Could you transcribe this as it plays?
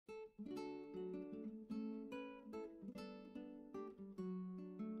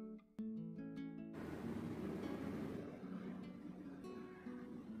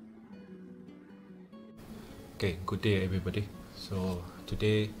Okay, good day everybody. So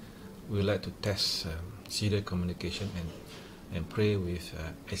today we would like to test serial communication and play with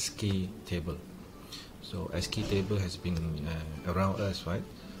ASCII table. So ASCII table has been around us, right?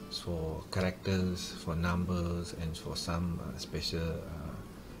 For characters, for numbers, and for some special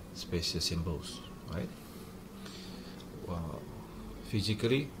symbols, right? Well,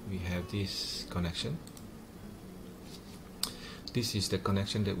 physically we have this connection. This is the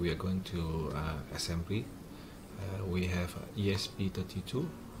connection that we are going to assembly. We have ESP32,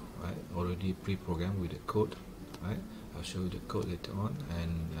 right, already pre-programmed with the code, right? I'll show you the code later on,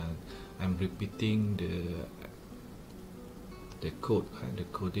 and I'm repeating the code, right, the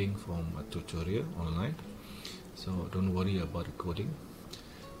coding from a tutorial online, so don't worry about the coding.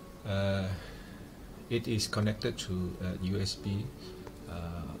 It is connected to a USB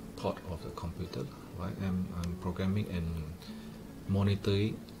port of the computer, right? I'm programming and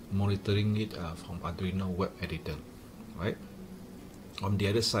monitoring it from Arduino web editor, right? On the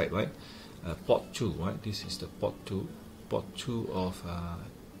other side, right, port 2, right, this is the port 2 of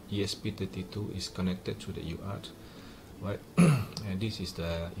ESP32 is connected to the UART, right? And this is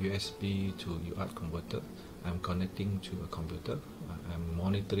the USB to UART converter. I'm connecting to a computer. I'm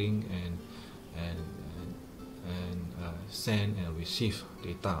monitoring and send and receive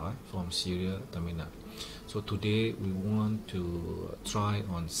data, right, from serial terminal. So today we want to try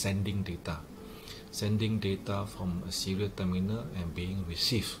on sending data from a serial terminal and being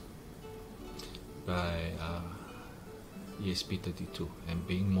received by ESP32 and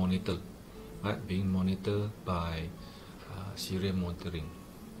being monitored, right? Being monitored by serial monitoring.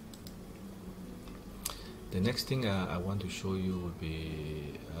 The next thing I want to show you will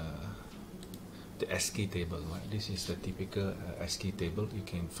be the ASCII table, right? This is the typical ASCII table. You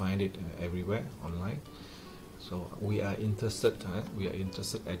can find it everywhere online. So we are interested at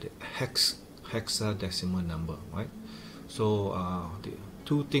the hexadecimal number, right? So the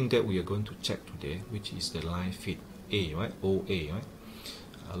two things that we are going to check today, which is the line fit A, right? OA, right?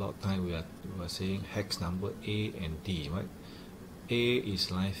 A lot of time we are saying hex number A and D, right? A is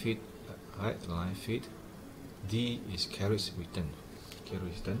line fit, right? Line fit. D is carriage return.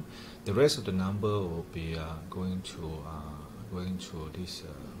 The rest of the number will be going to this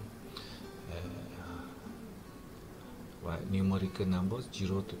right, numerical numbers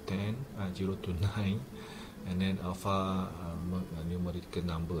 0 to 10, 0 to 9, and then alpha numerical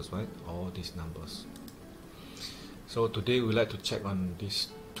numbers, right? All these numbers. So today we like to check on these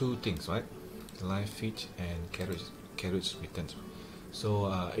two things, right? Line fit and carriage return.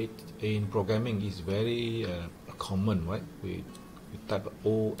 So in programming is very common, right? We type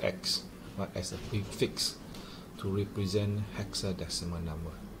OX, right, as a prefix to represent hexadecimal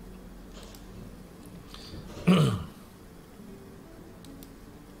number.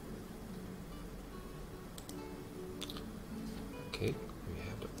 Okay, we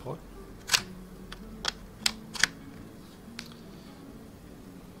have the port.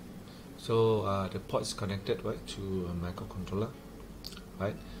 So the port is connected, right, to a microcontroller,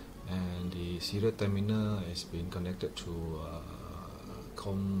 right, and the serial terminal has been connected to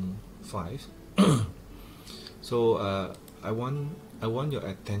COM5. So I want your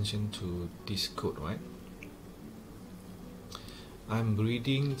attention to this code, right? I'm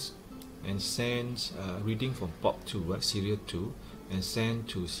reading and send reading from port 2, right, serial 2, and send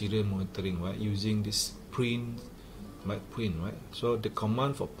to serial monitoring, right, using this print, right? So the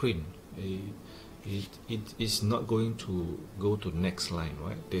command for print, it is not going to go to next line,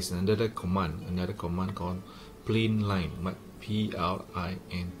 right? There's another command called print line, right?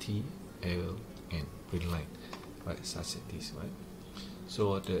 PRINTLN, print line, right? Such as this, right?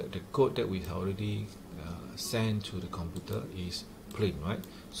 So the code that we already sent to the computer is print, right?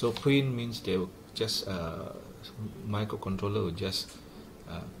 So print means they will just microcontroller will just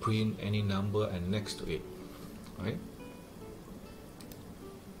print any number and next to it, right?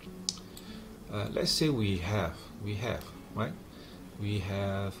 Let's say we have right, we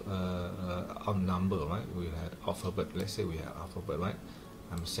have a number, right? We have alphabet. Let's say we have alphabet, right?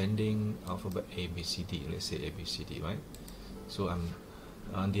 I'm sending alphabet ABCD. Let's say ABCD, right? So I'm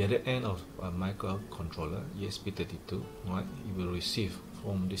on the other end of a microcontroller ESP32, right? You will receive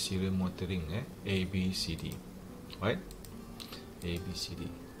from the serial monitoring ABCD, right? ABCD.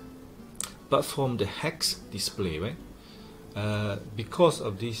 But from the hex display, right? Because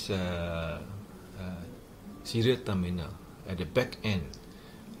of this serial terminal at the back end,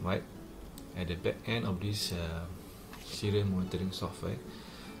 right? At the back end of this serial monitoring software,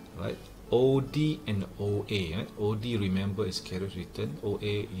 right? OD and OA, right? OD, remember, is carriage return.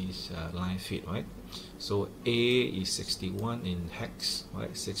 OA is line fit, right? So A is 61 in hex,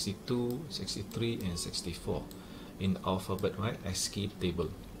 right? 62, 63, and 64 in alphabet, right? ASCII table,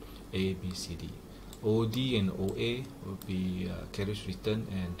 A, B, C, D. OD and OA will be carriage return,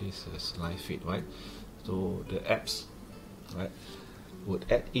 and this is line fit, right? So the apps, right, would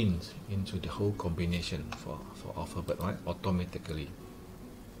add into the whole combination for alphabet, right, automatically,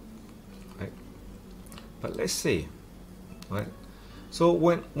 right? But let's say, right, so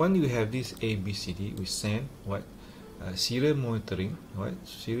when you have this A, B, C, D, we send what serial monitoring, right?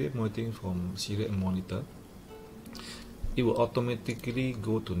 Serial monitoring from serial monitor. It will automatically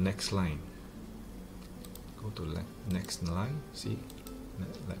go to next line. Go to next line. See,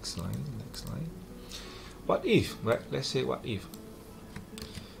 next line, next line. What if, right? Let's say what if.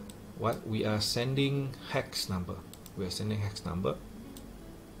 What we are sending hex number. We are sending hex number.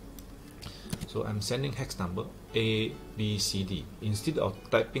 So I'm sending hex number A, B, C, D. Instead of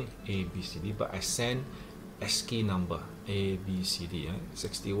typing A, B, C, D, but I send ASCII number A, B, C, D, right?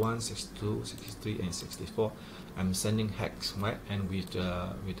 61, 62, 63, and 64. I'm sending hex, right? And with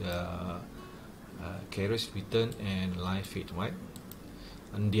carriage return and line fit, right?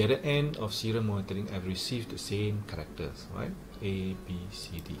 On the other end of serial monitoring, I've received the same characters, right? A, B,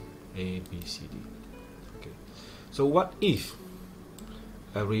 C, D, A, B, C, D. Okay. So what if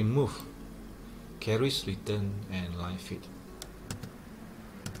I remove carriage return and line fit?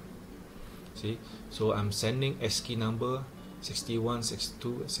 See, so I'm sending ASCII number 61,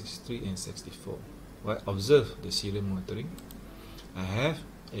 62, 63, and 64. Right? Observe the serial monitoring. I have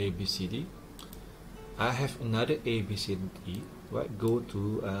A, B, C, D. I have another A, B, C, D. Right? Go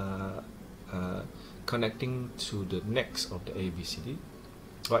to connecting to the next of the A, B, C, D.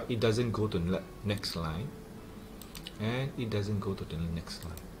 Right? It doesn't go to the next line, and it doesn't go to the next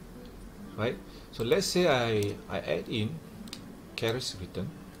line. Right? So let's say I add in carriage return.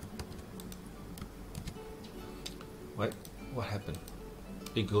 Right? What happened?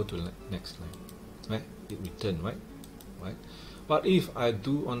 It go to the next line. Right? It return, right? Right? But if I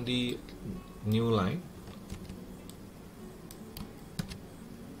do on the new line,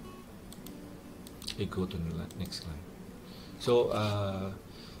 it go to the next line. So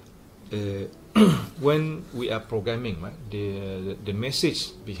when we are programming, right, the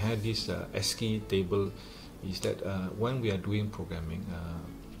message behind this ASCII table is that when we are doing programming,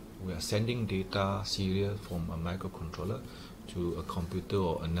 we are sending data serial from a microcontroller to a computer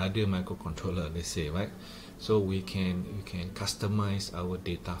or another microcontroller, let's say, right? So we can customize our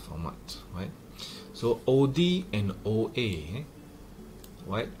data format, right? So OD and OA,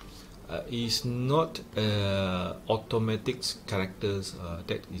 right, is not automatic characters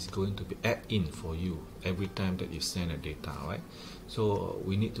that is going to be add in for you every time that you send a data, right? So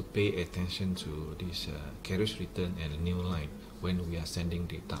we need to pay attention to this carriage return and new line when we are sending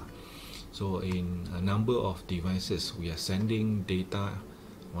data. So in a number of devices, we are sending data,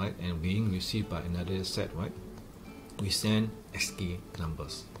 right, and being received by another set, right? We send ASCII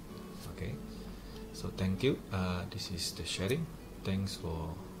numbers. Okay. So thank you. This is the sharing. Thanks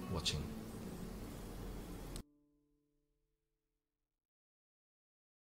for watching.